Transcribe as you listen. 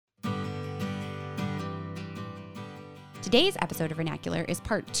Today's episode of Vernacular is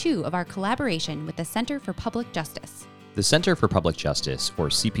part 2 of our collaboration with the Center for Public Justice. The Center for Public Justice, or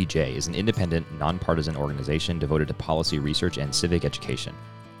CPJ, is an independent, nonpartisan organization devoted to policy research and civic education.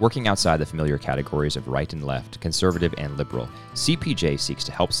 Working outside the familiar categories of right and left, conservative and liberal, CPJ seeks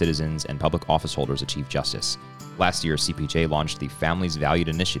to help citizens and public office holders achieve justice. Last year, CPJ launched the Families Valued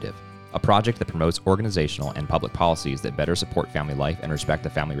Initiative, a project that promotes organizational and public policies that better support family life and respect the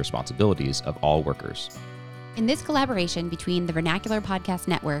family responsibilities of all workers. In this collaboration between the Vernacular Podcast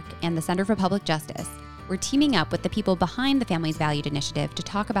Network and the Center for Public Justice, we're teaming up with the people behind the Families Valued Initiative to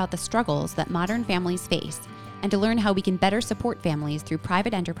talk about the struggles that modern families face and to learn how we can better support families through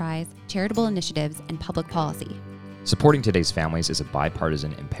private enterprise, charitable initiatives, and public policy. Supporting today's families is a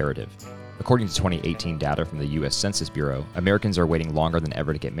bipartisan imperative. According to 2018 data from the U.S. Census Bureau, Americans are waiting longer than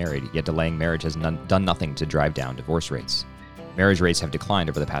ever to get married, yet delaying marriage has done nothing to drive down divorce rates. Marriage rates have declined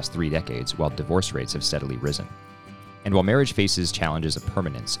over the past 3 decades, while divorce rates have steadily risen. And while marriage faces challenges of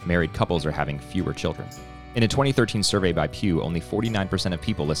permanence, married couples are having fewer children. In a 2013 survey by Pew, only 49% of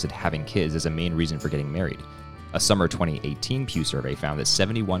people listed having kids as a main reason for getting married. A summer 2018 Pew survey found that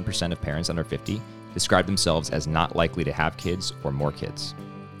 71% of parents under 50 described themselves as not likely to have kids or more kids.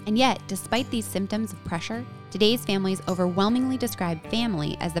 And yet, despite these symptoms of pressure, today's families overwhelmingly describe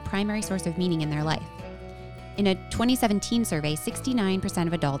family as the primary source of meaning in their life. In a 2017 survey, 69%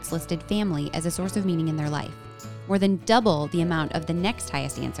 of adults listed family as a source of meaning in their life, more than double the amount of the next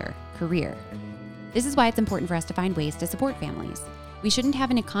highest answer, career. This is why it's important for us to find ways to support families. We shouldn't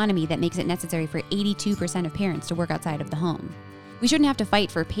have an economy that makes it necessary for 82% of parents to work outside of the home. We shouldn't have to fight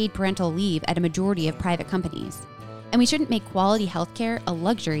for paid parental leave at a majority of private companies. And we shouldn't make quality healthcare a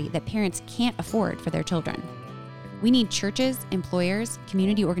luxury that parents can't afford for their children. We need churches, employers,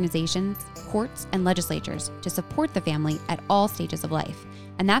 community organizations, courts, and legislatures to support the family at all stages of life.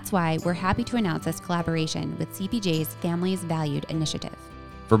 And that's why we're happy to announce this collaboration with CPJ's Families Valued Initiative.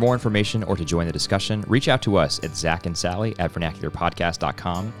 For more information or to join the discussion, reach out to us at Zach and Sally at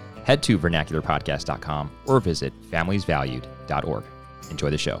vernacularpodcast.com, head to vernacularpodcast.com, or visit familiesvalued.org.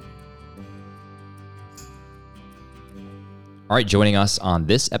 Enjoy the show. All right, joining us on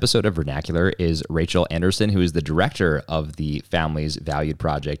this episode of Vernacular is Rachel Anderson, who is the director of the Families Valued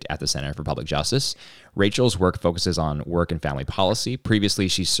Project at the Center for Public Justice. Rachel's work focuses on work and family policy. Previously,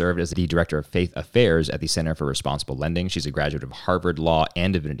 she served as the director of faith affairs at the Center for Responsible Lending. She's a graduate of Harvard Law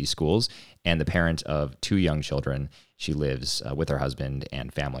and Divinity Schools and the parent of 2 young children. She lives with her husband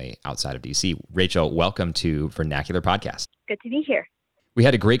and family outside of D.C. Rachel, welcome to Vernacular Podcast. Good to be here. We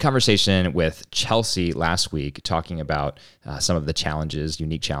had a great conversation with Chelsea last week talking about some of the challenges,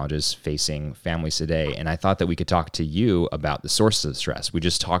 unique challenges facing families today. And I thought that we could talk to you about the sources of stress. We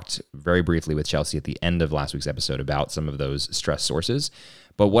just talked very briefly with Chelsea at the end of last week's episode about some of those stress sources.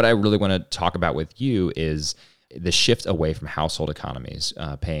 But what I really want to talk about with you is the shift away from household economies,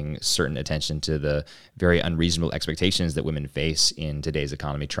 paying certain attention to the very unreasonable expectations that women face in today's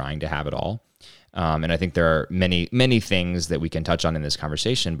economy, trying to have it all. And I think there are many, many things that we can touch on in this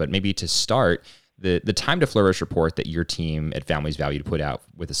conversation, but maybe to start, the Time to Flourish report that your team at Families Valued put out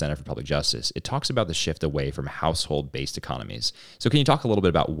with the Center for Public Justice, it talks about the shift away from household-based economies. So can you talk a little bit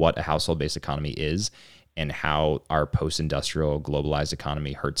about what a household-based economy is and how our post-industrial globalized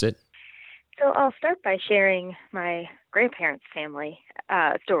economy hurts it? So I'll start by sharing my grandparents' family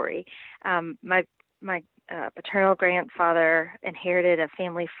story. My paternal grandfather inherited a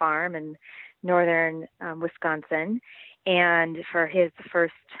family farm in northern Wisconsin, and for his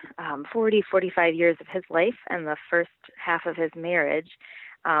first 45 years of his life and the first half of his marriage,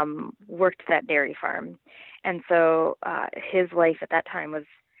 worked that dairy farm. And so his life at that time was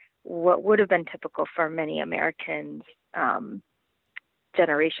what would have been typical for many Americans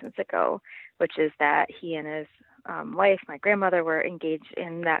generations ago, which is that he and his wife, my grandmother, were engaged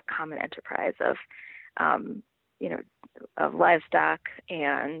in that common enterprise of livestock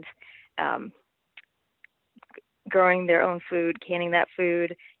and growing their own food, canning that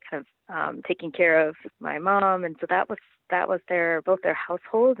food, kind of taking care of my mom, and so that was both their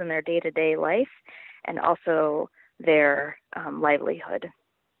household and their day-to-day life, and also their livelihood.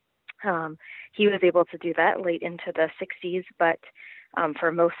 He was able to do that late into the 60s, but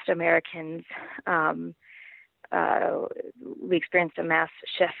for most Americans, we experienced a mass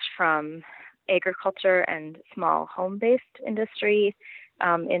shift from agriculture and small home-based industry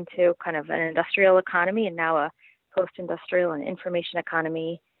into kind of an industrial economy, and now a post-industrial and information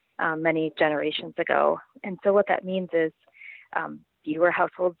economy many generations ago. And so what that means is fewer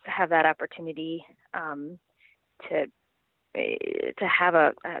households have that opportunity to have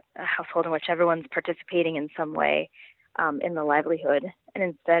a household in which everyone's participating in some way in the livelihood. And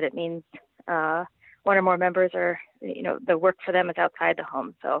instead it means one or more members are, the work for them is outside the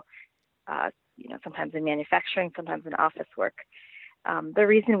home. So, sometimes in manufacturing, sometimes in office work. The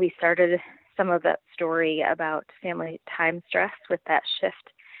reason we started some of that story about family time stress with that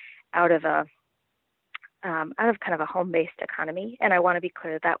shift out of kind of a home-based economy, and I want to be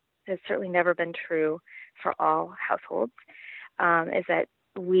clear that has certainly never been true for all households, is that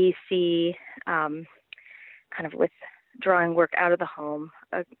we see kind of with drawing work out of the home,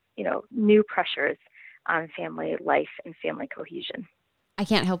 new pressures on family life and family cohesion. I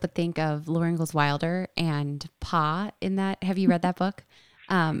can't help but think of Laura Ingalls Wilder and Pa in that. Have you read that book?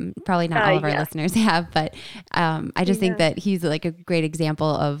 Probably not all of our listeners have, but I just think that he's like a great example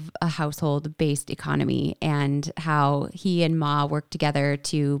of a household-based economy and how he and Ma work together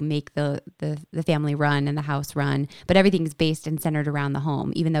to make the family run and the house run. But everything's based and centered around the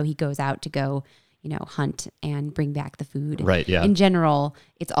home, even though he goes out to go, hunt and bring back the food. Right. Yeah. In general,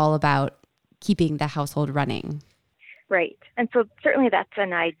 it's all about keeping the household running. Right. And so certainly that's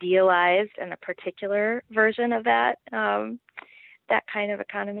an idealized and a particular version of that kind of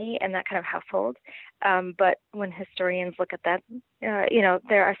economy and that kind of household. But when historians look at that,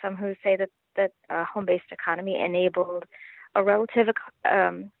 there are some who say that a home-based economy enabled a relative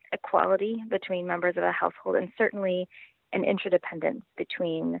equality between members of a household and certainly an interdependence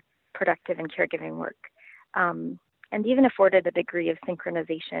between productive and caregiving work, and even afforded a degree of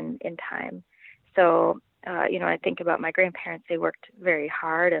synchronization in time. So, I think about my grandparents. They worked very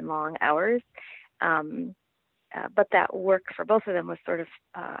hard and long hours, but that work for both of them was sort of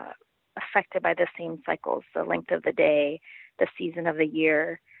affected by the same cycles, the length of the day, the season of the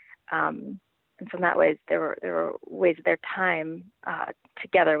year. And so in that way, there were ways their time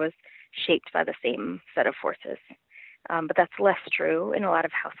together was shaped by the same set of forces. But that's less true in a lot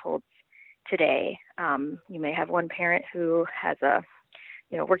of households today. You may have one parent who has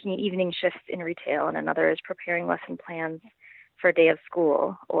working evening shifts in retail, and another is preparing lesson plans for a day of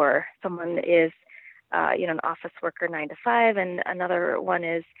school, or someone is, an office worker 9 to 5, and another one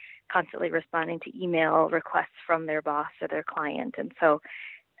is constantly responding to email requests from their boss or their client. And so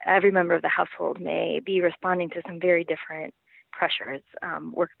every member of the household may be responding to some very different pressures,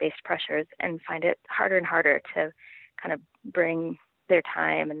 work-based pressures, and find it harder and harder to kind of bring their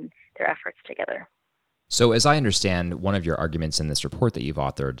time and their efforts together. So as I understand, one of your arguments in this report that you've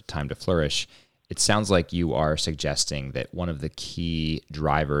authored, Time to Flourish, it sounds like you are suggesting that one of the key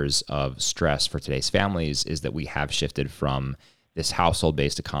drivers of stress for today's families is that we have shifted from this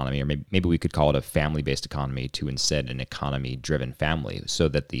household-based economy, or maybe we could call it a family-based economy, to instead an economy-driven family, so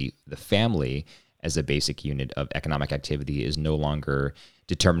that the family as a basic unit of economic activity is no longer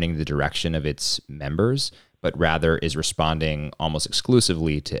determining the direction of its members, but rather is responding almost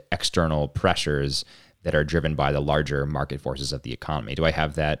exclusively to external pressures that are driven by the larger market forces of the economy. Do I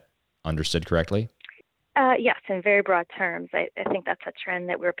have that understood correctly? Yes, in very broad terms. I think that's a trend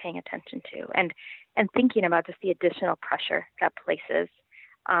that we're paying attention to, and thinking about just the additional pressure that places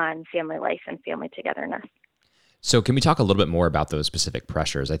on family life and family togetherness. So can we talk a little bit more about those specific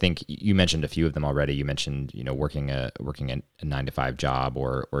pressures? I think you mentioned a few of them already. You mentioned, working a 9 to 5 job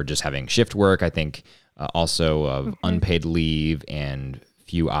or just having shift work. I think also of unpaid leave and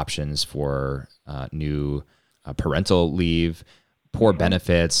few options for new parental leave, poor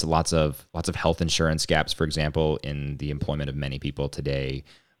benefits, lots of health insurance gaps, for example, in the employment of many people today,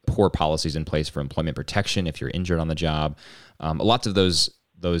 poor policies in place for employment protection if you're injured on the job. Lots of those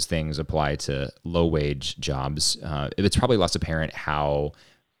things apply to low-wage jobs. It's probably less apparent how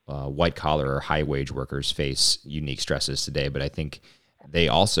white-collar or high-wage workers face unique stresses today, but I think they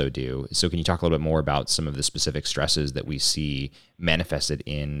also do. So can you talk a little bit more about some of the specific stresses that we see manifested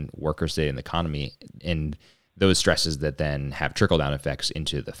in workers today in the economy, and those stresses that then have trickle-down effects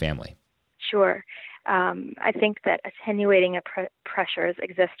into the family? Sure. I think that attenuating pressures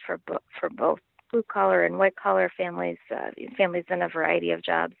exist for both blue-collar and white-collar families, families in a variety of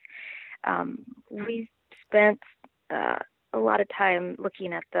jobs. We spent a lot of time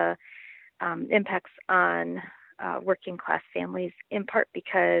looking at the impacts on working class families, in part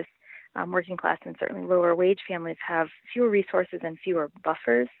because working class and certainly lower wage families have fewer resources and fewer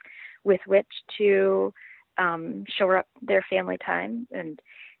buffers with which to shore up their family time. And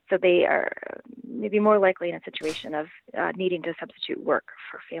so they are maybe more likely in a situation of needing to substitute work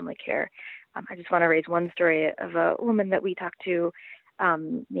for family care. I just want to raise one story of a woman that we talked to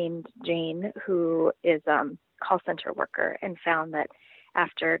named Jane, who is a call center worker, and found that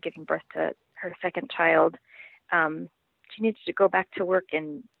after giving birth to her second child, she needed to go back to work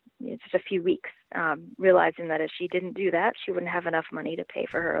in just a few weeks, realizing that if she didn't do that, she wouldn't have enough money to pay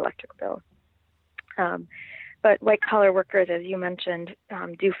for her electric bill. But white-collar workers, as you mentioned,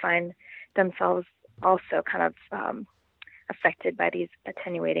 do find themselves also kind of affected by these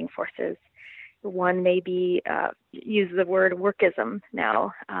attenuating forces. One may be, use the word workism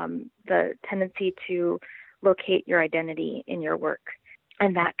now, the tendency to locate your identity in your work.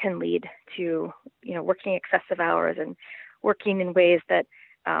 And that can lead to, working excessive hours and working in ways that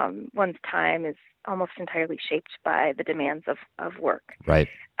one's time is almost entirely shaped by the demands of work. Right.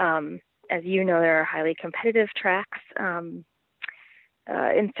 As you know, there are highly competitive tracks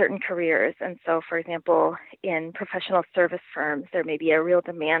in certain careers. And so, for example, in professional service firms, there may be a real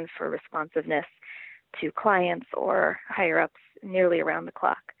demand for responsiveness to clients or higher-ups nearly around the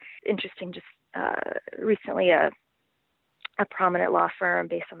clock. Interesting, just recently a prominent law firm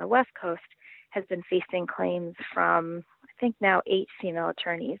based on the West Coast has been facing claims from, I think now 8 female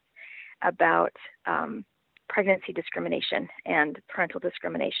attorneys about pregnancy discrimination and parental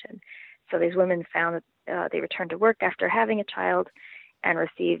discrimination. So these women found that they returned to work after having a child and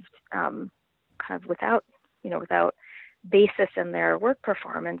received kind of without basis in their work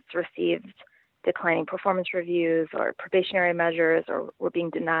performance, received declining performance reviews or probationary measures, or were being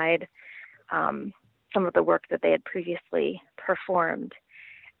denied some of the work that they had previously performed.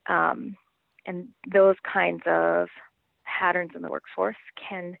 And those kinds of patterns in the workforce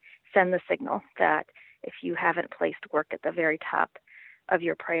can send the signal that if you haven't placed work at the very top of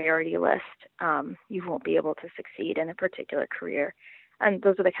your priority list, you won't be able to succeed in a particular career. And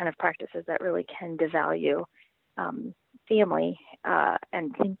those are the kind of practices that really can devalue family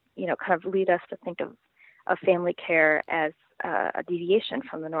and kind of lead us to think of family care as a deviation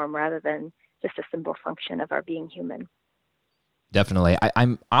from the norm rather than just a simple function of our being human. Definitely.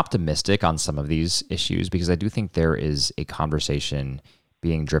 I'm optimistic on some of these issues because I do think there is a conversation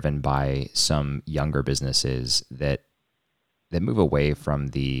being driven by some younger businesses that move away from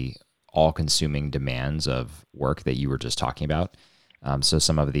the all-consuming demands of work that you were just talking about. So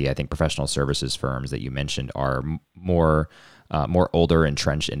some of the, I think, professional services firms that you mentioned are more older,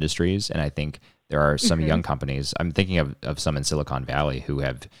 entrenched industries. And I think there are some young companies, I'm thinking of some in Silicon Valley, who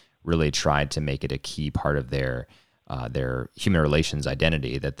have really tried to make it a key part of their human relations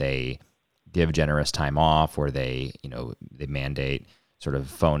identity, that they give generous time off, or they mandate sort of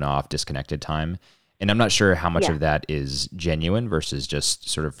phone off, disconnected time. And I'm not sure how much of that is genuine versus just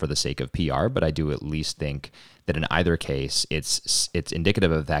sort of for the sake of PR, but I do at least think that in either case, it's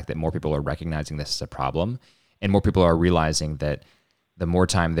indicative of the fact that more people are recognizing this as a problem, and more people are realizing that the more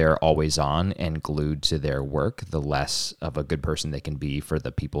time they're always on and glued to their work, the less of a good person they can be for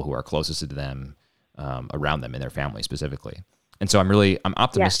the people who are closest to them, around them and their family specifically. And so I'm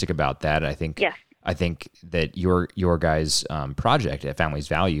optimistic about that. I think that your guys' project at Families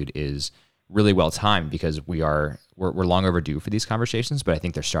Valued is really well timed because we're long overdue for these conversations, but I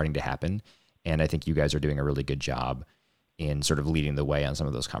think they're starting to happen. And I think you guys are doing a really good job in sort of leading the way on some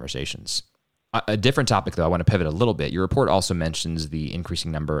of those conversations. A different topic, though, I want to pivot a little bit. Your report also mentions the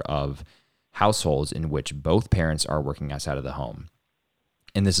increasing number of households in which both parents are working outside of the home.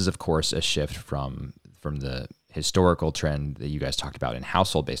 And this is, of course, a shift from the historical trend that you guys talked about in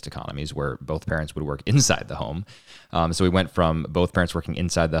household-based economies where both parents would work inside the home. So we went from both parents working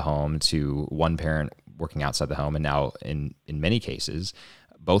inside the home to one parent working outside the home, and now in many cases,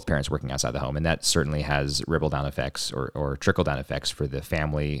 both parents working outside the home. And that certainly has ripple-down effects or trickle-down effects for the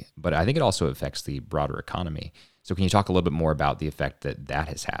family, but I think it also affects the broader economy. So can you talk a little bit more about the effect that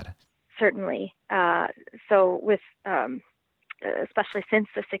has had? Certainly. So with especially since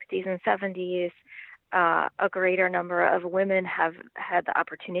the 60s and 70s, a greater number of women have had the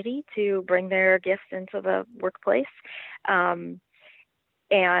opportunity to bring their gifts into the workplace. And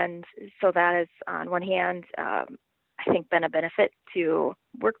so that is, on one hand, I think, been a benefit to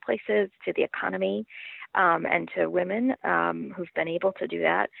workplaces, to the economy, and to women who've been able to do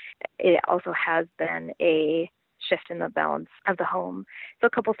that. It also has been a shift in the balance of the home. So a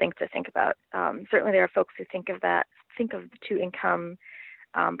couple things to think about. Certainly there are folks who think of the two-income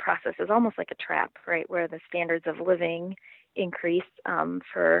process as almost like a trap, right, where the standards of living increase and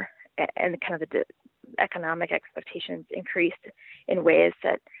kind of the economic expectations increase in ways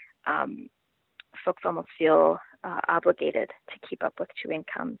that folks almost feel obligated to keep up with two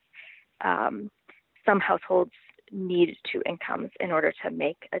incomes. Some households need two incomes in order to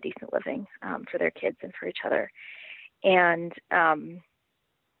make a decent living for their kids and for each other. And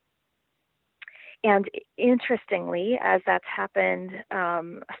interestingly, as that's happened,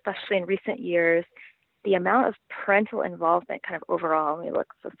 especially in recent years, the amount of parental involvement kind of overall, when we look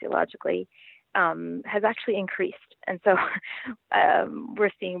sociologically, has actually increased. And so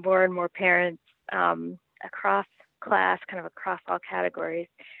we're seeing more and more parents across class, kind of across all categories,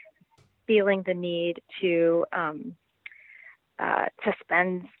 feeling the need to to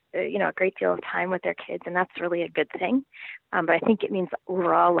spend a great deal of time with their kids, and that's really a good thing. But I think it means the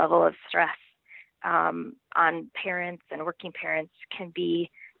overall level of stress on parents and working parents can be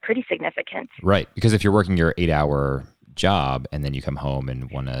pretty significant. Right. Because if you're working your 8-hour job and then you come home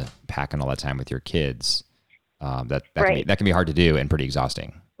and want to pack in all that time with your kids, that can be hard to do and pretty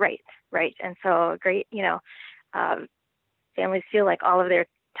exhausting. Right. And so families feel like all of their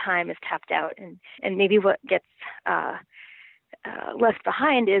time is tapped out, and maybe what gets left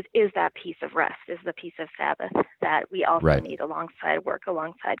behind is that piece of rest, is the piece of Sabbath that we also need alongside work,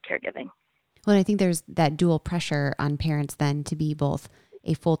 alongside caregiving. Well, I think there's that dual pressure on parents then to be both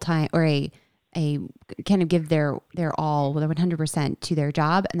a full-time or a kind of give their all, 100% to their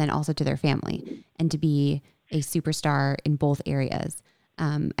job and then also to their family, and to be a superstar in both areas.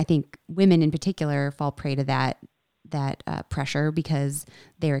 I think women in particular fall prey to that pressure because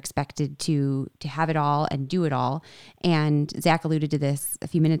they're expected to have it all and do it all. And Zach alluded to this a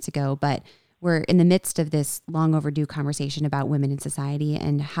few minutes ago, but we're in the midst of this long overdue conversation about women in society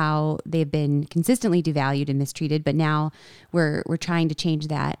and how they've been consistently devalued and mistreated. But now we're trying to change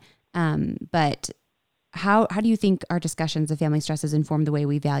that. But how do you think our discussions of family stresses inform the way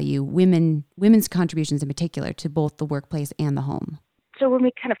we value women's contributions in particular to both the workplace and the home? So when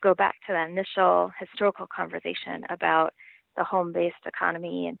we kind of go back to that initial historical conversation about the home-based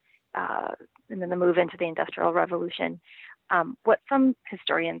economy and then the move into the Industrial Revolution, what some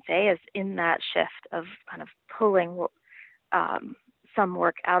historians say is in that shift of kind of pulling some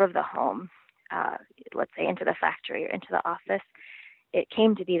work out of the home, let's say into the factory or into the office, it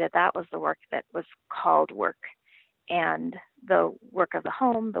came to be that was the work that was called work. And the work of the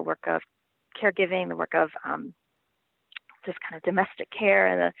home, the work of caregiving, the work of this kind of domestic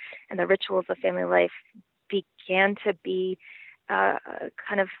care and the rituals of family life began to be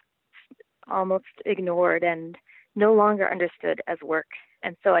kind of almost ignored and no longer understood as work.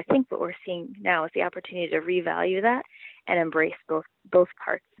 And so I think what we're seeing now is the opportunity to revalue that and embrace both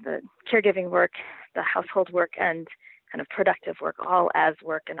parts, the caregiving work, the household work, and kind of productive work, all as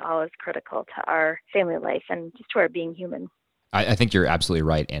work and all as critical to our family life and just to our being human. I think you're absolutely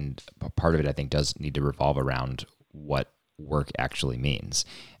right. And part of it, I think, does need to revolve around what work actually means.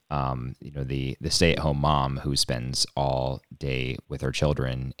 The stay-at-home mom who spends all day with her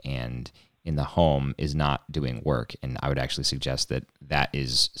children and in the home is not doing work. And I would actually suggest that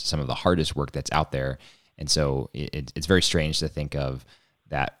is some of the hardest work that's out there. And so it's very strange to think of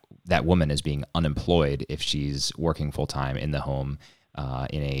that woman as being unemployed if she's working full-time in the home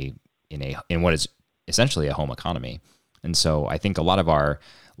in what is essentially a home economy. And so I think a lot of our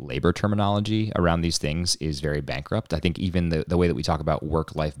labor terminology around these things is very bankrupt. I think even the way that we talk about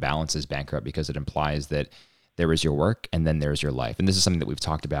work-life balance is bankrupt because it implies that there is your work and then there's your life. And this is something that we've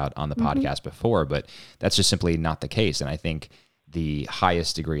talked about on the podcast before, but that's just simply not the case. And I think the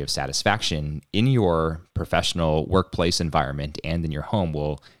highest degree of satisfaction in your professional workplace environment and in your home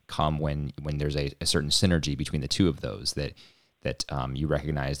will come when there's a certain synergy between the two of those, that you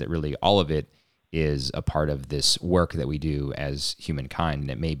recognize that really all of it is a part of this work that we do as humankind. And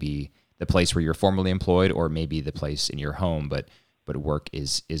it may be the place where you're formerly employed or maybe the place in your home, but work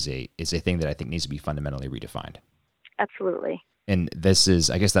is a thing that I think needs to be fundamentally redefined. Absolutely. And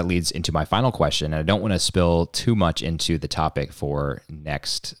I guess that leads into my final question. And I don't want to spill too much into the topic for the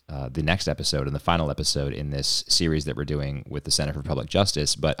next episode and the final episode in this series that we're doing with the Center for Public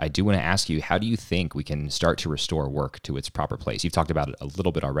Justice. But I do want to ask you, how do you think we can start to restore work to its proper place? You've talked about it a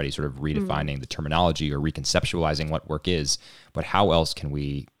little bit already, sort of redefining the terminology or reconceptualizing what work is. But how else can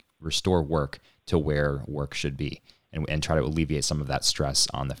we restore work to where work should be and try to alleviate some of that stress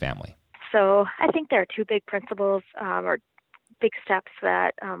on the family? So I think there are two big principles or big steps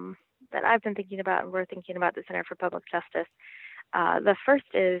that I've been thinking about and we're thinking about the Center for Public Justice. The first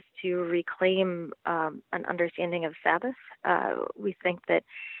is to reclaim an understanding of Sabbath. We think that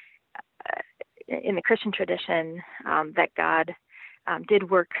in the Christian tradition that God did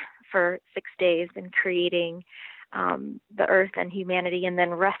work for 6 days in creating the earth and humanity and then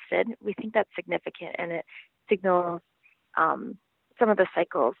rested. We think that's significant, and it signals some of the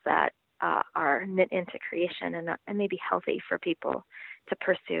cycles that are knit into creation and maybe healthy for people to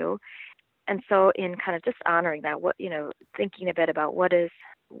pursue. And so in kind of just honoring that, thinking a bit about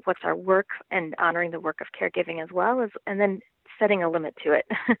what's our work and honoring the work of caregiving as well, and then setting a limit to it,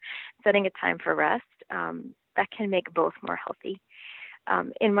 setting a time for rest, that can make both more healthy.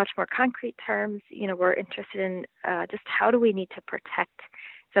 In much more concrete terms, we're interested in just how do we need to protect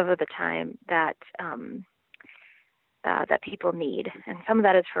some of the time that people need. And some of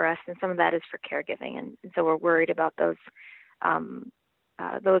that is for us and some of that is for caregiving. And so we're worried about those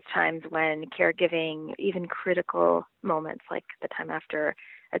those times when caregiving, even critical moments like the time after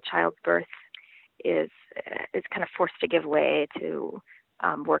a child's birth, is kind of forced to give way to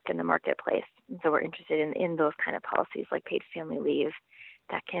work in the marketplace. And so we're interested in those kind of policies like paid family leave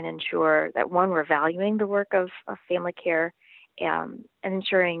that can ensure that, one, we're valuing the work of family care and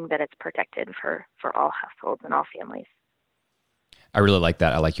ensuring that it's protected for all households and all families. I really like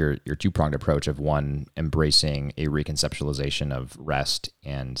that. I like your two-pronged approach of, one, embracing a reconceptualization of rest,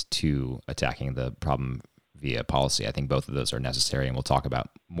 and two, attacking the problem via policy. I think both of those are necessary, and we'll talk about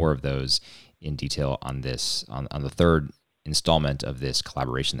more of those in detail on this, on the third installment of this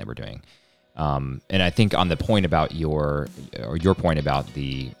collaboration that we're doing. And I think on the point about your point about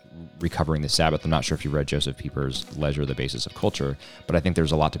the recovering the Sabbath, I'm not sure if you read Joseph Pieper's Leisure, the Basis of Culture, but I think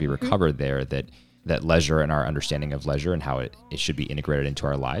there's a lot to be recovered there, that leisure and our understanding of leisure and how it should be integrated into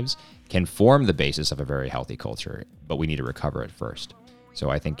our lives can form the basis of a very healthy culture, but we need to recover it first. So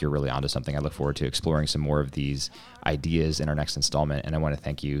I think you're really onto something. I look forward to exploring some more of these ideas in our next installment. And I want to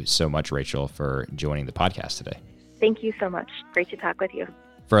thank you so much, Rachel, for joining the podcast today. Thank you so much. Great to talk with you.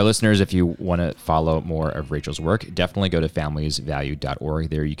 For our listeners, if you want to follow more of Rachel's work, definitely go to familiesvalued.org.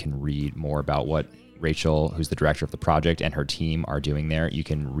 There you can read more about what Rachel, who's the director of the project, and her team are doing there. You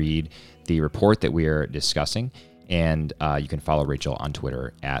can read the report that we are discussing, and you can follow Rachel on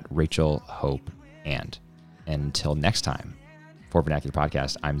Twitter at Rachel Hope And. Until next time, for Vernacular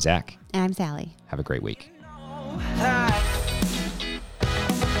Podcast, I'm Zach. And I'm Sally. Have a great week.